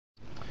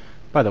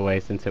By the way,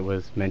 since it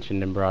was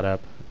mentioned and brought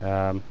up,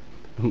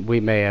 we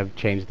may have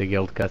changed the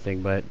guild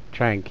cussing, but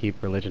try and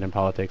keep religion and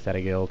politics at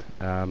a guild.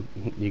 You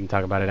can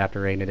talk about it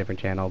after raiding a different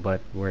channel,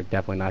 but we're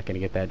definitely not going to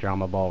get that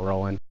drama ball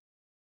rolling.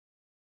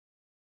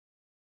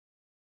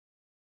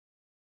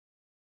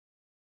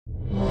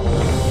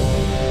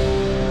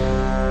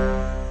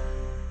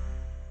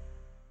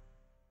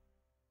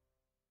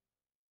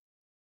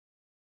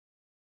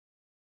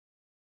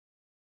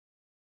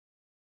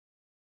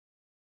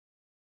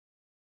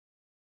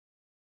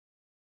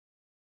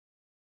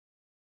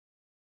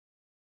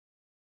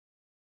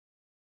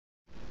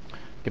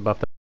 Get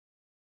buffed up.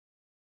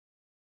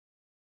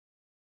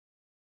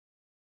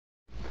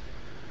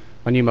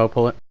 On you, Mo,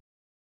 pull it.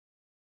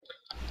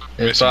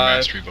 In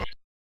 5.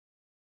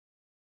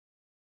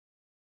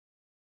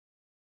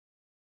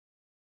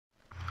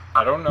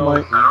 I don't know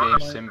who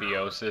gave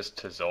Symbiosis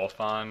to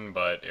Zolfon,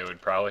 but it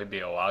would probably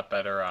be a lot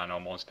better on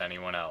almost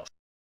anyone else.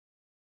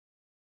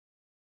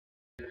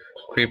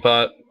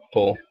 Creepot,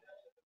 pull.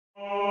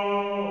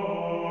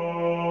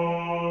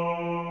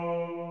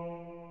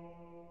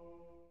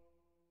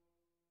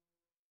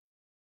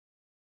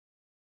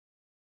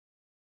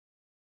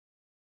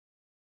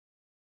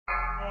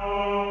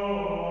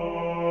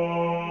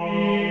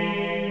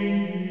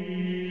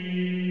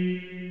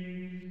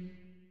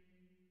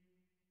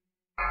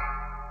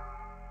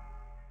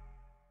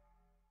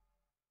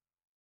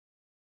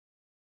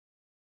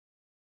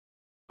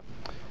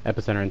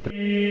 Epicenter in 3.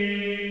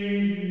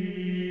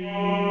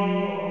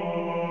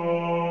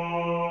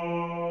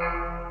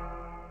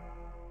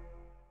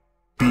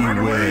 Run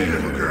away,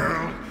 little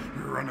girl.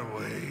 Run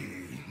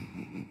away.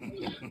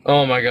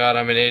 Oh my god,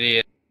 I'm an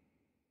idiot.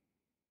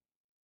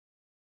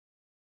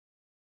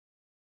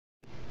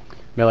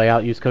 Melee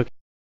out, use cookies.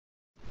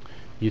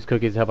 Use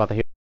cookies to help out the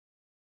heal.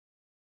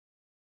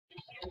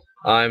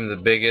 I'm the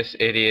biggest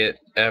idiot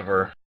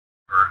ever.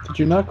 Did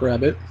you not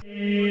grab it?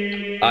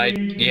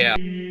 Yeah.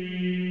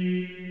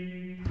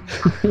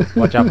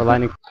 Watch out for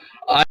lightning.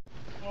 I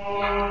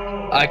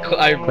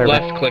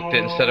left clicked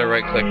it instead of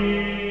right clicked.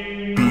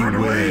 Run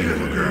away,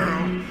 little girl.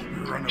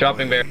 Run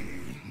Dropping bear.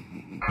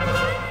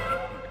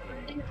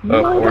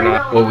 No, or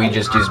not. Well, we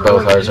just used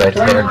both ours right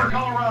there.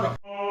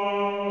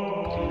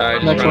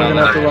 Alright, Next one, I'm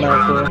gonna have to run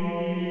out for.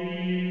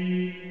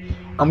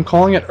 I'm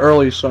calling it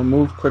early, so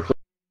move quickly.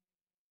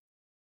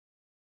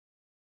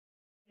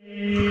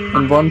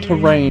 And run to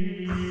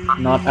range,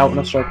 not out in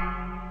a circle.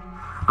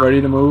 Ready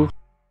to move?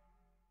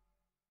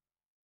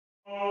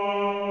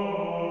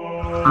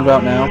 Move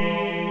out now.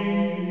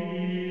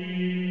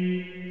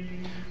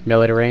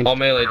 Melee to range. All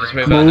melee, just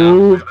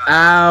move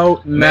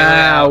out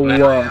now. Move out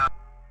now.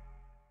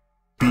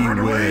 Run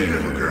away,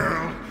 little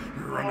girl.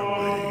 Run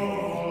away.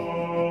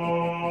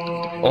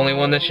 Only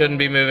one that shouldn't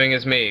be moving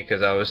is me,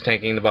 because I was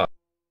tanking the boss.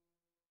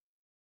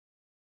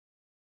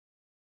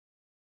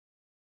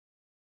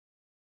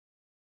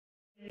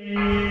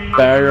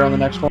 Barrier on the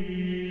next one.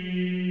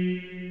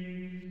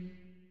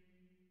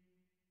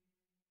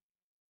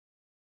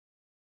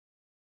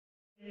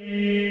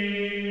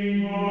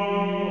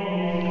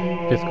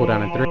 Fist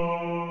cooldown in 3.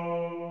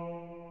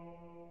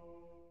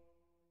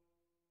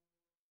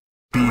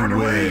 Run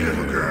away,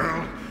 little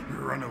girl.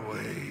 Run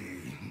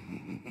away.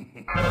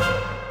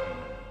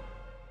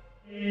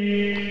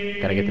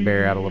 Gotta get the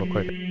barrier out a little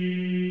quicker.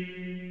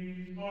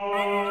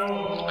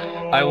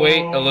 I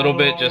wait a little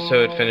bit just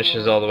so it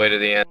finishes all the way to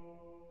the end.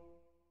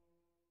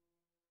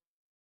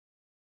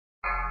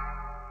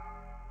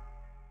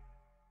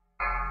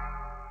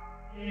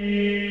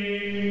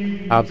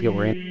 Hobbs get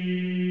rain.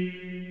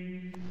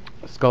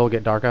 Skull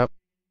get dark up.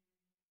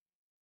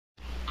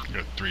 You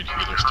got 3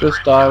 healers.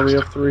 Just die, we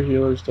have 3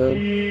 healers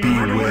dead.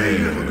 Run away,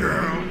 little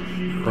girl.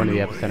 Going to the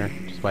epicenter.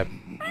 Just wipe.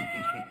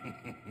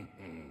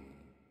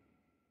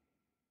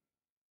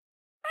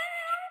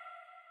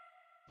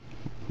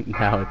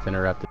 Now it's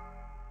interrupted.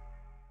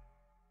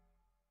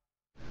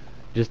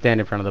 Just stand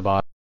in front of the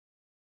boss.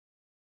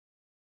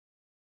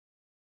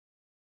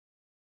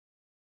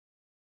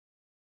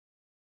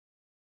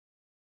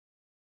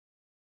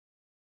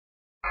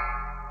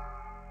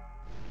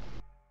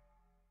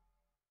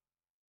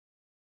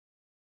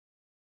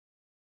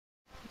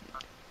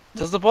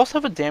 Does the boss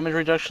have a damage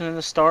reduction in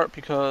the start?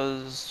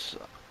 Because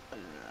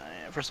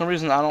for some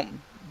reason I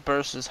don't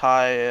burst as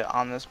high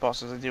on this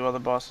boss as I do other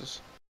bosses.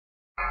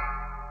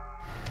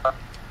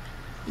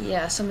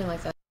 Yeah, something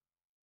like that.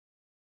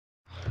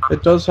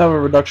 It does have a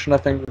reduction, I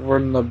think,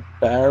 when the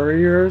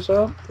barrier's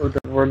up, or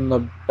when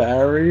the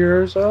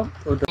barrier's up,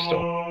 or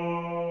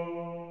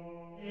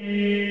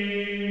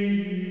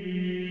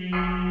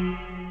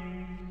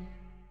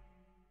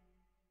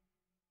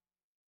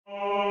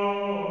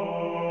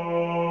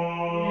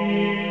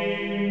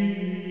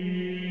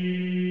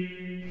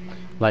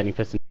Lightning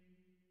fist.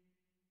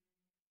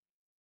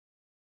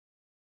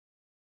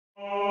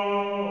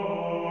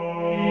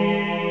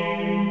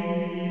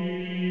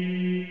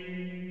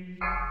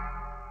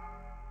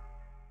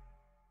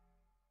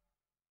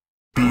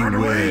 Run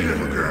away,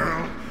 little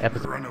girl.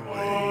 Episode. Run away.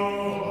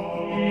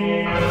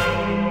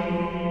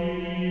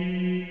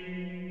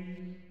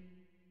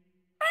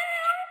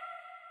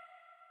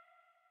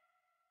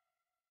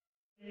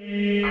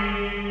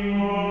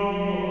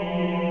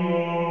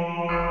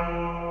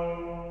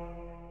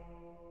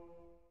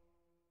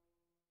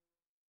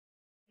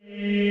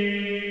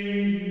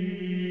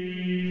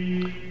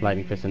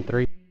 Lightning Fist in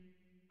 3.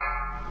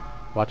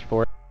 Watch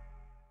for it.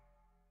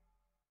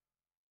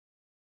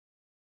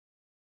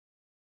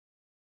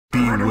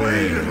 Run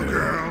away, little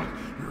girl.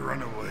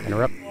 Run away.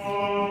 Interrupt.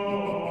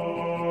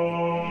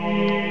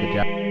 Good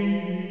job.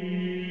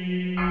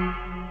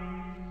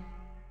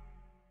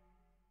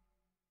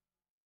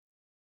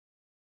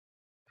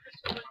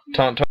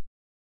 Taunt.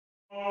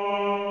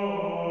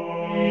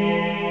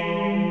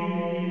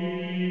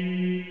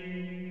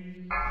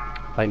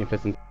 Lightning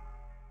Fist in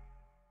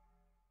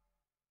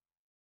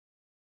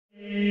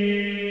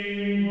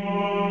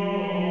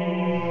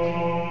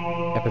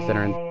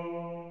Epicenter in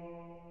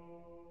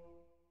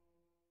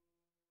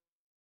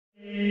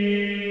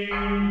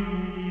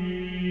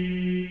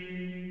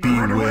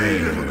Run away,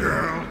 little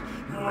girl.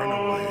 Run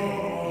away.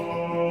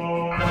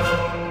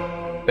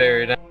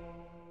 Buried.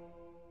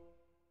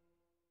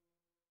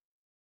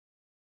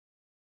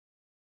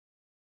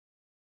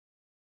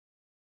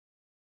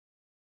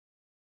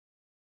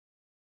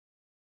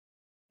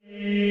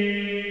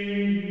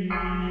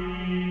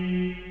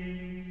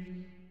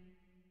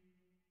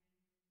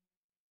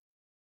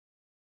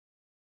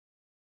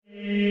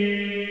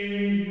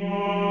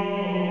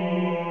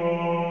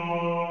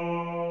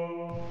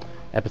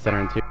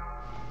 Epicenter in 2.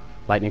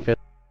 Lightning Fist.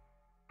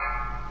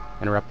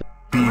 Interrupt.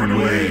 Run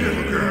away,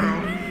 little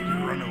girl.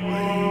 Run away.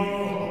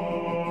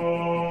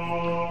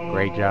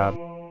 Great job.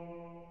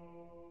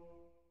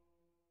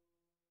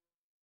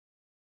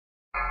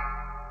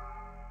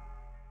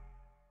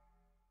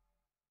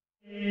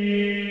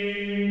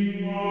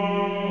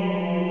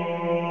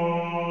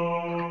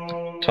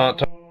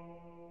 Taunt.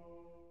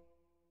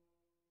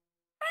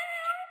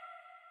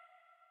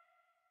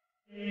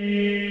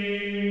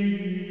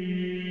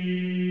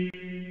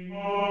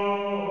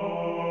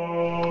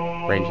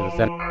 Range to the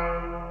center.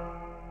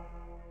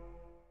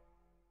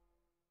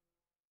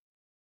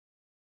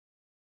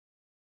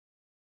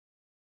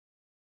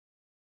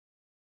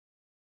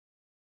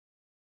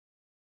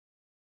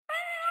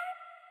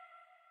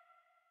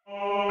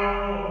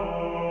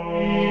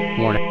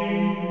 Warning.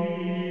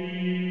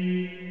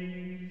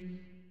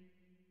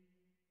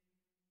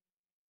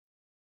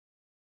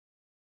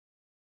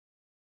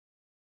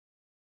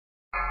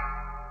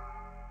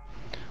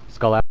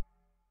 Skull out.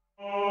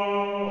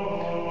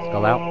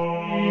 Skull out.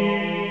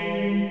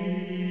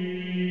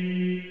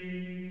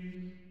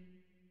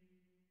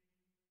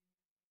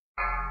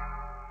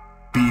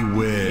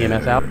 Beware.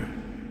 EMS out.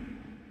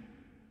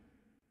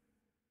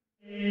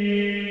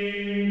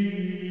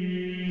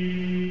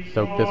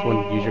 Soak this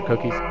one. Use your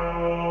cookies.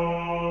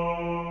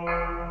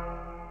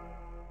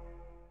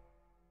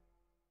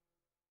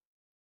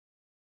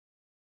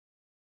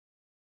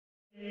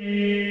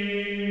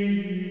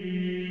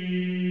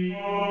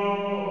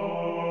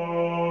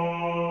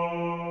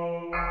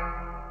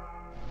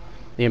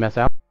 EMS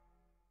out.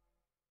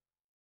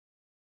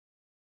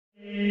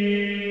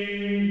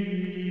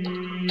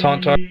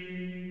 Taunt.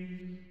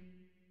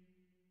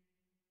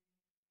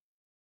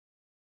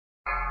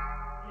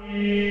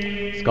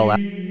 Skull out.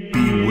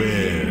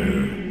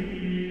 Beware.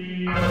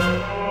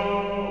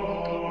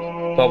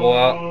 Bubble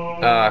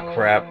out. Ah,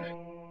 crap.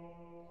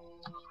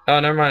 Oh,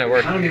 never mind, it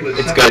worked.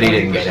 It's good he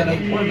didn't get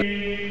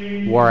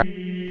any. War out.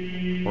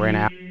 We're in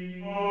out.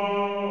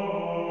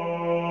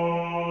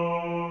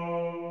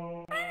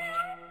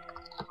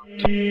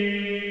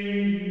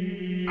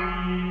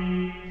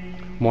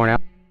 Morn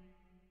out.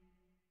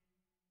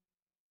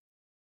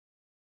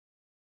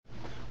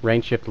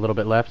 Range shift a little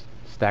bit left.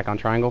 Stack on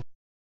triangle.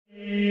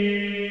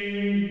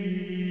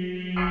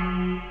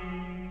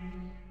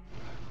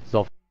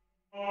 Zulf.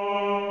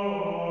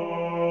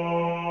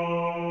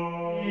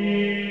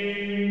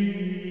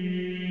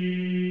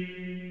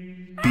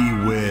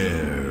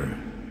 Beware.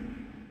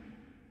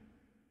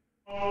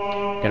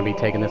 Gonna be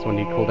taking this one.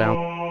 Need cooldown.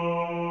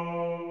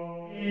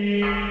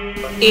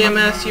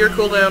 EMS, your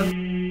cooldown.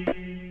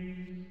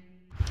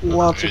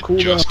 Lots of It cooldown.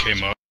 just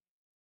came up.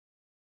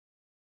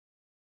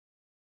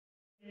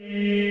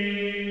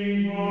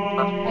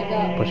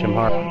 Push him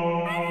hard.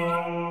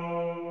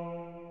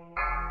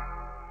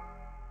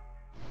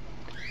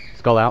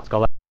 Skull out.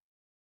 Skull out.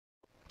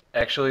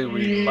 Actually,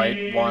 we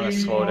might want to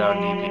slow down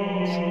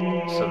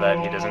DPS so that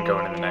he doesn't go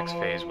into the next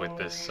phase with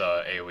this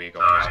AoE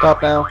going on.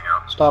 Stop now.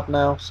 Stop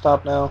now.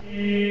 Stop now.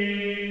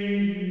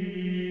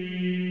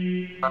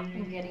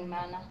 I'm getting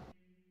mana.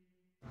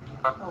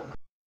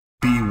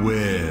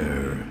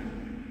 Beware.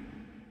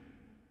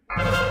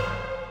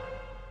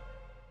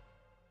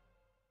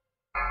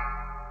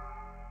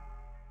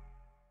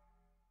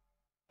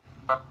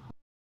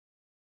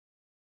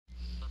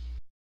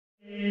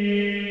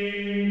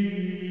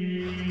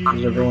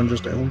 Is everyone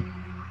just down?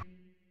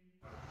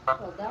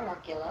 Well, that'll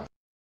kill us.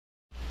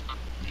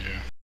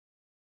 Yeah.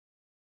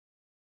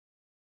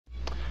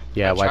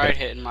 Yeah, I wipe tried it.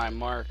 hitting my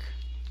mark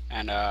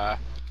and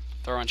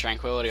throwing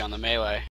tranquility on the melee.